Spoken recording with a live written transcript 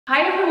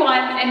Hi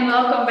everyone and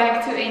welcome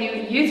back to a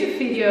new YouTube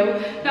video.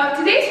 Now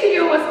today's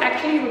video was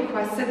actually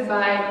requested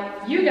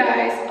by you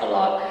guys a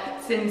lot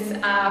since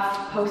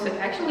I've posted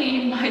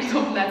actually my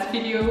Tom Lats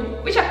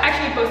video, which I've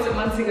actually posted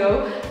months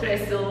ago, but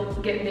I still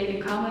get daily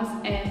comments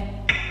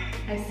and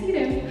I see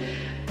them.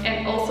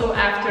 And also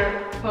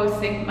after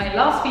posting my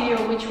last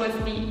video, which was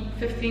the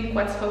 15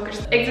 quads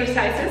focused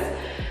exercises,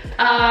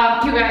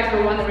 you guys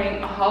were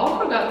wondering how,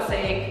 for God's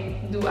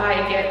sake, do I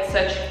get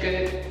such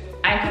good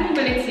ankle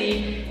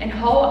mobility and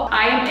how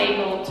I am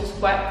able to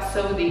squat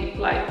so deep,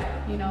 like,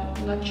 you know,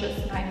 not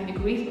just 90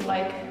 degrees, but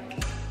like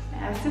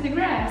ass to the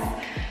grass.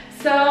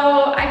 So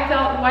I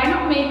thought, why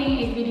not making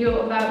a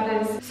video about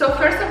this? So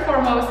first and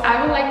foremost,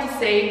 I would like to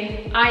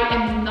say I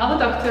am not a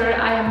doctor,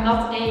 I am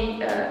not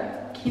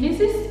a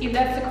kinesist, if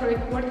that's the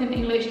correct word in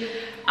English.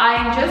 I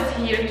am just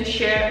here to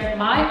share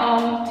my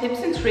own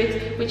tips and tricks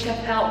which have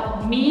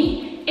helped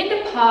me in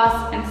the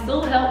past and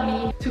still help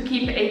me to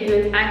keep a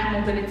good ankle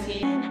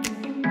mobility.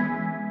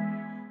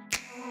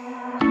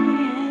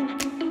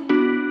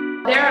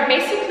 There are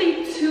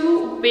basically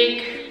two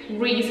big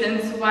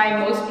reasons why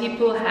most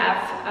people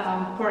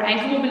have poor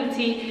ankle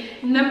mobility.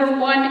 Number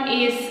one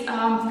is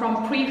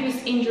from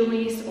previous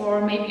injuries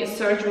or maybe a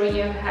surgery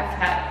you have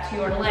had to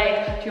your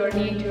leg, to your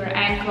knee, to your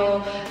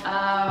ankle,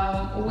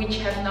 which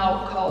have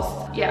now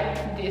caused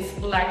this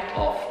lack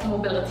of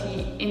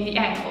mobility in the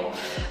ankle.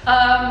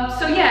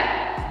 So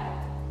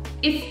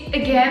it's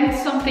again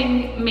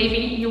something maybe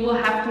you will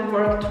have to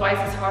work twice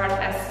as hard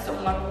as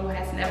someone who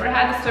has never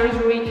had a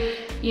surgery.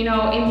 You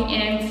know, in the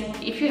end,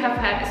 if you have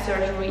had a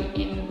surgery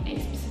in a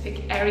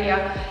specific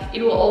area,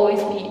 it will always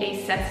be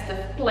a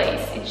sensitive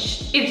place.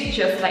 It's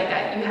just like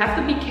that. You have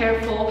to be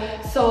careful.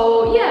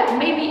 So yeah,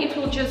 maybe it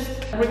will just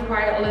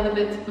require a little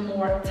bit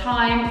more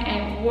time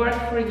and work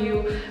for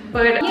you.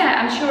 But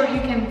yeah, I'm sure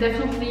you can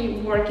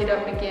definitely work it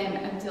up again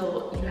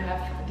until you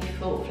have the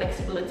full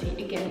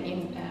flexibility again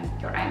in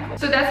your ankle.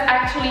 So that's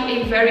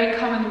actually a very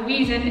common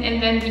reason.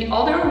 And then the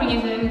other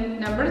reason,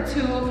 number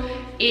two,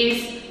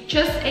 is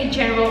just a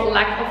general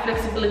lack of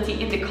flexibility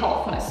in the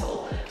calf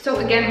muscle. So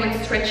again, when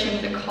stretching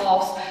the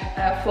calves,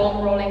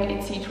 foam rolling,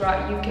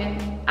 etc., you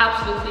can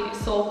absolutely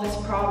solve this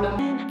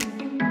problem.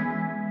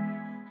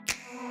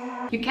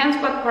 You can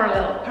squat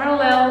parallel.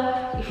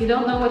 Parallel, if you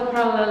don't know what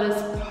parallel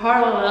is,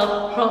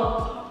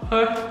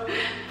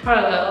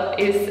 parallel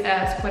is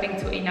squatting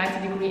to a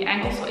 90-degree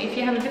angle. So if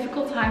you have a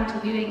difficult time to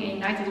doing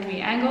a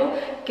 90-degree angle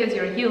because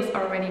your heels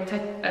are already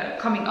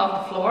coming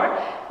off the floor,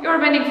 you're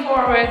bending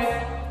forwards,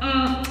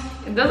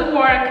 it doesn't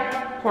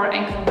work, poor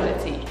ankle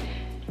mobility.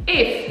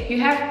 If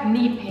you have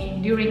knee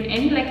pain during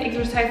any leg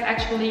exercise,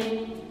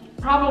 actually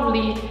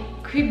probably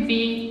could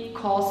be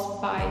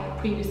caused by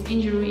previous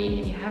injury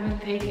and you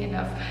haven't taken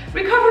enough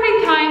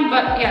recovery time.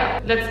 But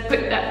yeah, let's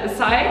put that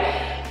aside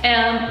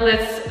and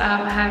let's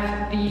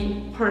have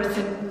the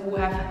person who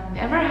have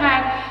never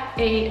had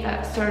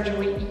a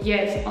surgery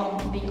yet on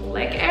the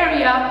leg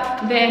area,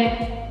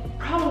 then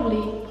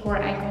probably poor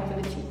ankle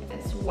mobility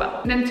as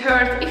well. And then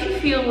third, if you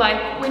feel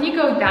like when you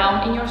go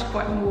down in your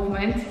squat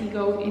movement, you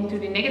go into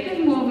the negative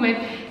movement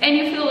and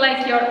you feel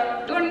like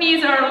your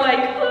knees are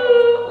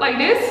like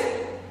this,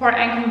 poor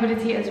ankle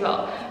mobility as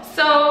well.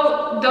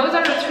 So those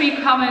are the three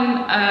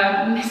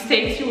common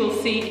mistakes you will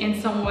see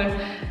in someone who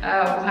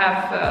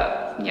has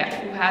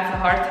a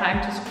hard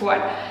time to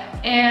squat.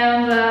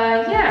 And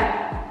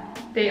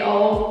they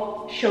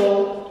all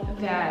show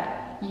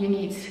that you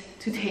need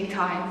to take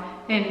time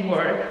and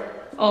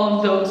work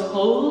on those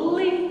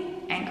holy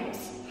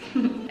ankles.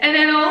 And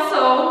then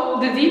also,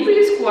 the deeper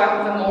you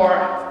squat, the more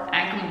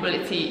ankle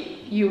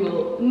mobility you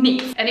will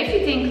need. And if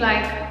you think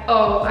like,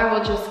 oh, I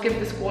will just skip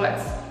the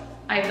squats,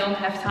 I don't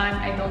have time,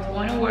 I don't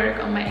want to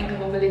work on my ankle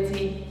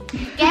mobility.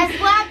 Guess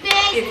what,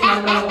 bitch? It's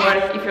not gonna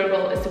work if your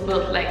goal is to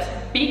build legs,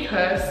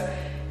 because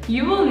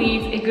you will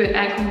need a good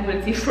ankle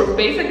mobility for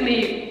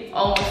basically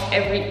almost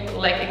every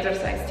leg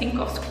exercise. Think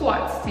of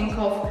squats, think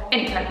of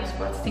any type of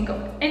squats, think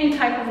of any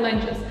type of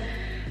lunges,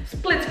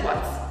 split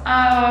squats,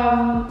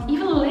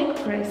 even leg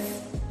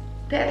press,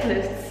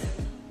 deadlifts.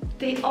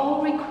 They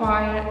all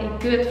require a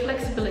good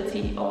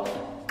flexibility of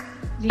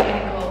the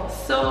ankle.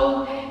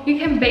 So you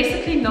can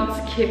basically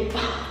not skip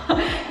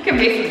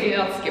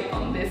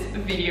on this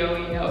video,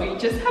 you know, you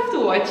just have to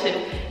watch it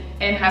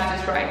and have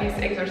to try these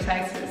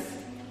exercises.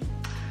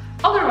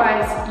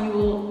 Otherwise, you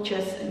will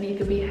just need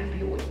to be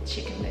happy with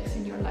chicken legs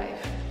in your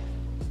life.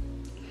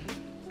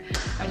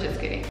 I'm just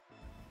kidding.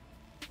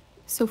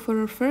 So for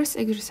our first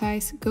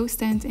exercise, go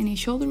stand in a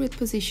shoulder width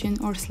position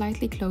or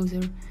slightly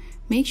closer.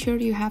 Make sure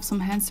you have some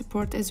hand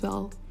support as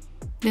well.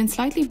 Then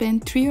slightly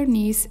bend through your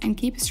knees and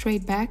keep a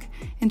straight back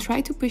and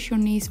try to push your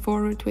knees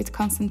forward with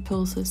constant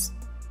pulses.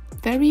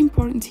 Very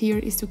important here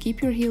is to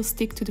keep your heels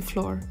stick to the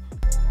floor.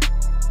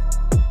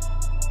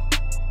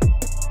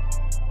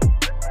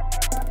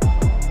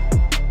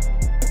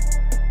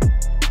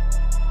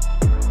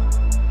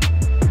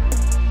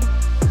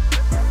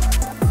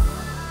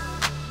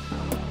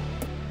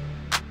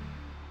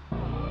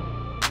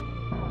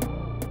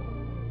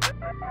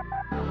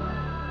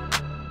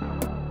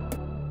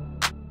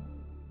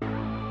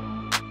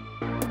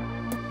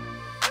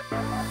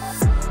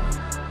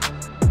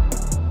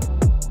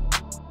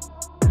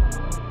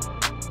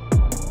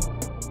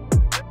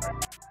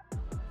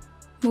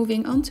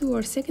 Moving on to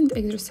our second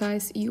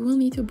exercise, you will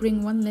need to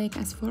bring one leg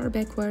as far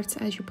backwards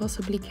as you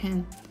possibly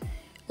can.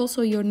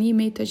 Also, your knee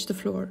may touch the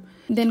floor.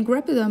 Then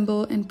grab a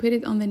dumbbell and put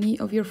it on the knee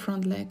of your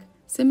front leg.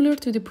 Similar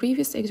to the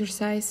previous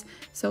exercise,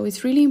 so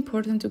it's really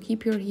important to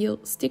keep your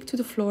heel stick to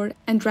the floor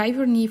and drive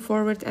your knee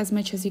forward as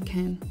much as you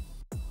can.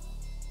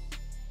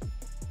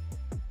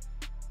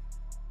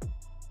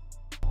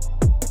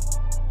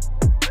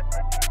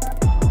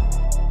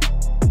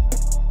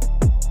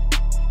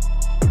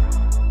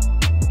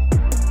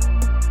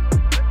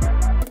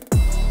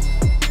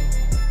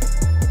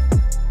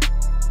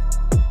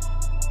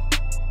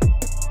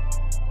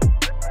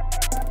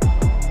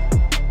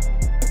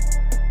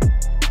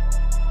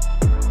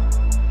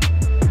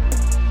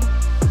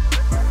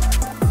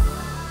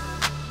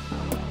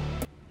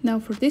 Now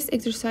for this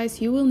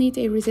exercise, you will need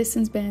a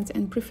resistance band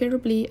and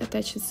preferably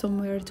attach it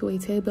somewhere to a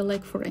table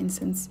leg, for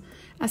instance.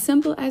 As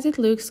simple as it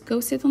looks, go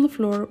sit on the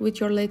floor with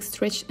your legs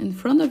stretched in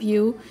front of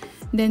you,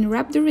 then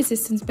wrap the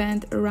resistance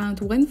band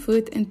around one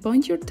foot and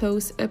point your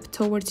toes up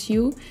towards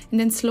you, and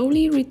then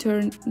slowly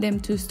return them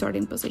to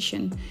starting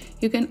position.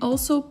 You can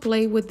also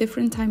play with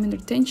different time under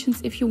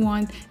tensions if you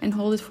want and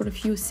hold it for a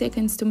few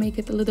seconds to make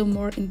it a little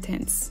more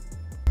intense.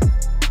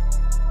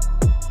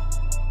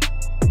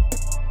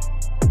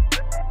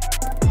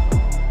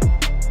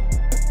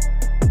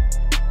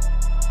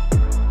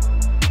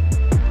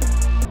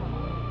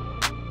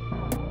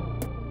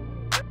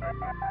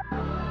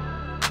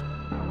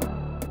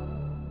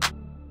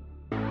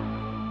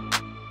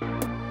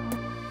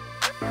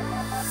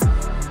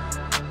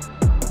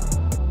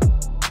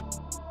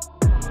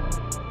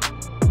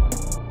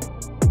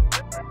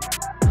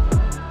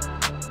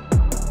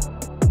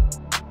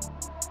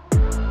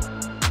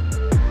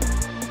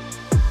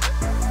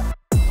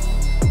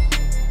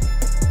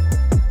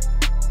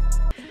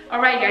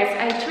 Alright guys,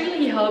 I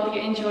truly hope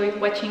you enjoyed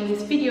watching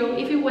this video.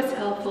 If it was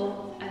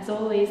helpful, as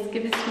always,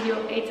 give this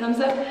video a thumbs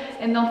up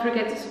and don't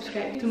forget to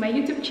subscribe to my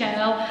YouTube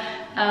channel.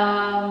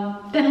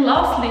 Then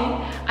lastly,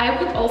 I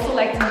would also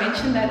like to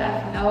mention that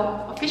I've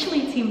now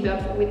officially teamed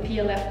up with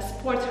TLF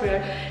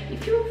Sportswear.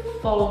 If you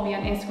follow me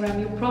on Instagram,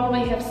 you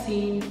probably have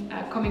seen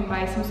coming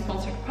by some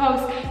sponsored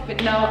posts,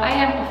 but now I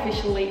am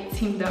officially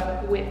teamed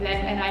up with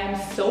them and I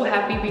am so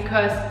happy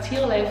because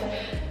TLF,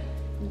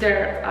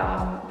 their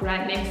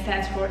brand name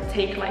stands for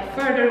Take Life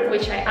Further,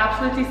 which I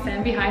absolutely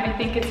stand behind. I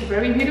think it's a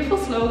very beautiful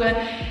slogan,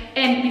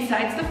 and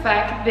besides the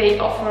fact they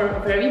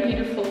offer very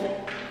beautiful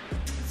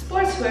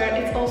sportswear,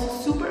 it's also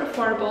super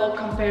affordable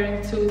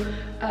comparing to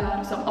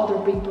some other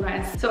big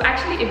brands. So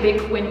actually a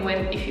big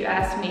win-win if you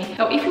ask me.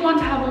 Now if you want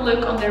to have a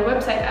look on their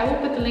website, I will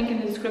put the link in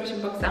the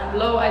description box down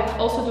below. I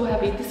also do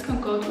have a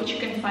discount code which you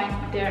can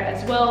find there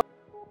as well.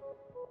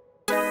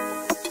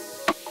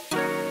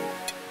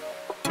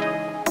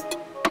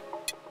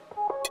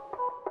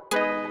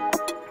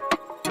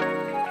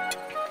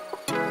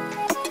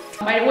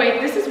 By the way,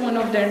 this is one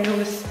of their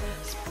newest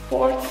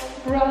sports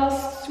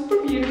bras,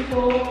 super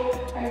beautiful.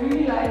 I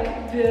really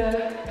like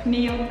the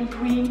neon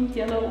green,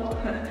 yellow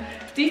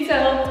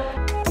detail.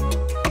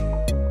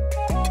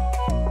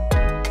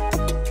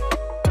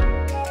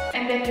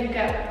 And then you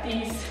got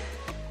these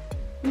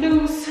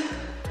loose,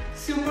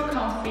 super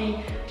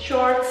comfy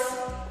shorts,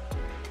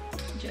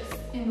 just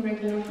in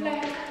regular black.